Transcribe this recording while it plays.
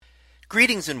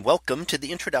Greetings and welcome to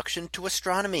the introduction to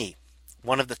astronomy.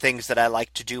 One of the things that I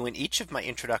like to do in each of my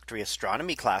introductory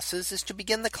astronomy classes is to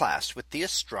begin the class with the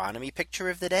astronomy picture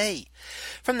of the day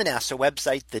from the NASA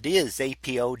website, that is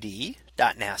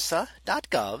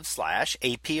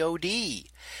apod.nasa.gov/apod.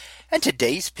 And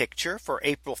today's picture for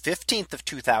April 15th of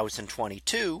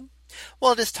 2022.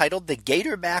 Well, it is titled the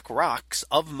Gator-back rocks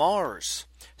of Mars.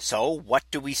 So what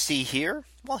do we see here?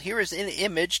 Well, here is an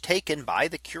image taken by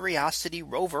the Curiosity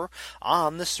rover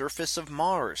on the surface of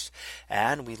Mars.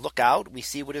 And we look out, we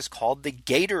see what is called the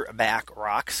Gator-back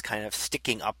rocks kind of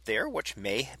sticking up there, which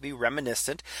may be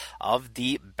reminiscent of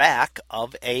the back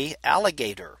of a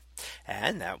alligator.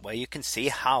 And that way you can see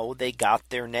how they got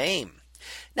their name.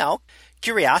 Now,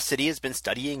 Curiosity has been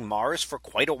studying Mars for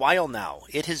quite a while now.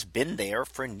 It has been there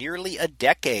for nearly a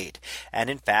decade. And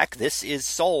in fact, this is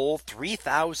Sol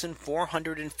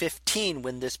 3415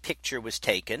 when this picture was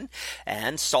taken.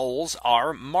 And Sols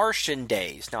are Martian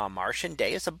days. Now, a Martian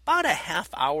day is about a half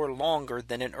hour longer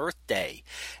than an Earth day.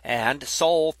 And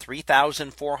Sol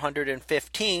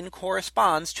 3415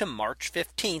 corresponds to March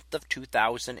 15th of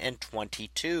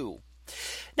 2022.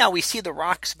 Now we see the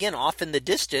rocks again off in the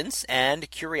distance,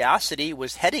 and Curiosity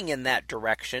was heading in that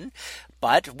direction.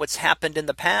 But what's happened in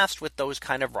the past with those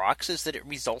kind of rocks is that it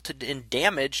resulted in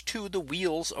damage to the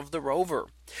wheels of the rover.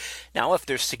 Now, if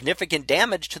there's significant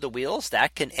damage to the wheels,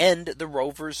 that can end the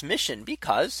rover's mission,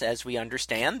 because as we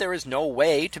understand, there is no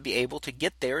way to be able to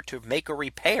get there to make a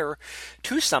repair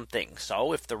to something.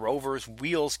 So if the rover's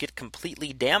wheels get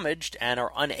completely damaged and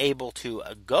are unable to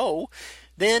go,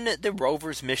 then the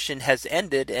rover's mission has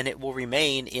ended and it will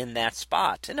remain in that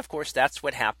spot. And of course, that's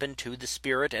what happened to the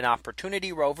Spirit and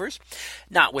Opportunity rovers.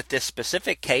 Not with this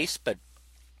specific case, but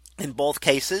in both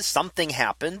cases, something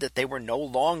happened that they were no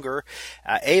longer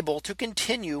able to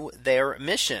continue their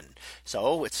mission.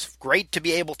 So it's great to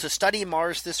be able to study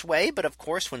Mars this way. But of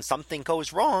course, when something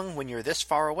goes wrong, when you're this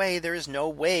far away, there is no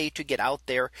way to get out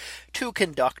there to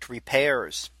conduct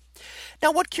repairs.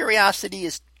 Now, what Curiosity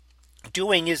is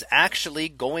doing is actually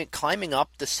climbing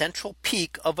up the central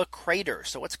peak of a crater.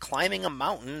 So it's climbing a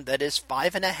mountain that is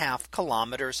 5.5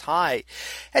 kilometers high.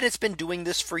 And it's been doing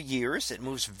this for years. It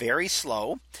moves very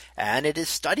slow, and it is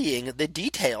studying the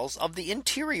details of the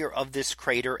interior of this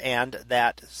crater and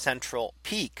that central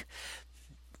peak.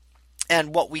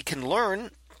 And what we can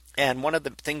learn, and one of the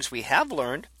things we have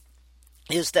learned,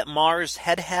 is that Mars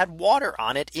had water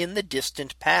on it in the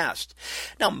distant past.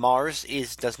 Now, Mars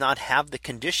does not have the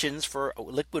conditions for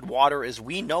liquid water as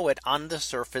we know it on the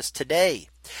surface today.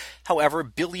 However,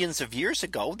 billions of years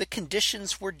ago, the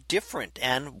conditions were different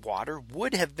and water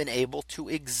would have been able to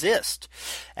exist.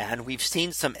 And we've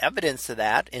seen some evidence of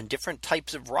that in different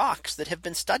types of rocks that have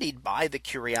been studied by the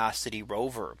Curiosity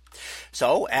rover.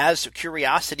 So as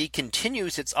Curiosity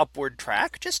continues its upward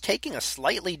track, just taking a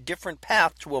slightly different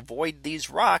path to avoid these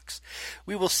rocks,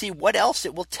 we will see what else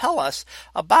it will tell us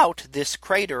about this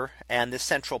crater and the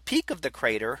central peak of the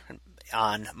crater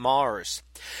on Mars.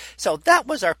 So that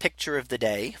was our picture of the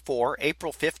day for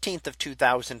April 15th of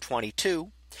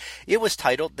 2022. It was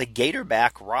titled the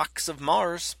Gator-back rocks of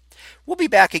Mars. We'll be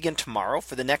back again tomorrow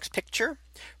for the next picture,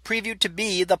 previewed to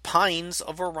be the Pines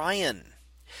of Orion.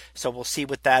 So we'll see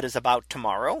what that is about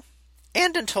tomorrow.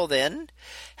 And until then,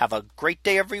 have a great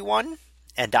day, everyone,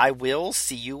 and I will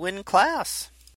see you in class.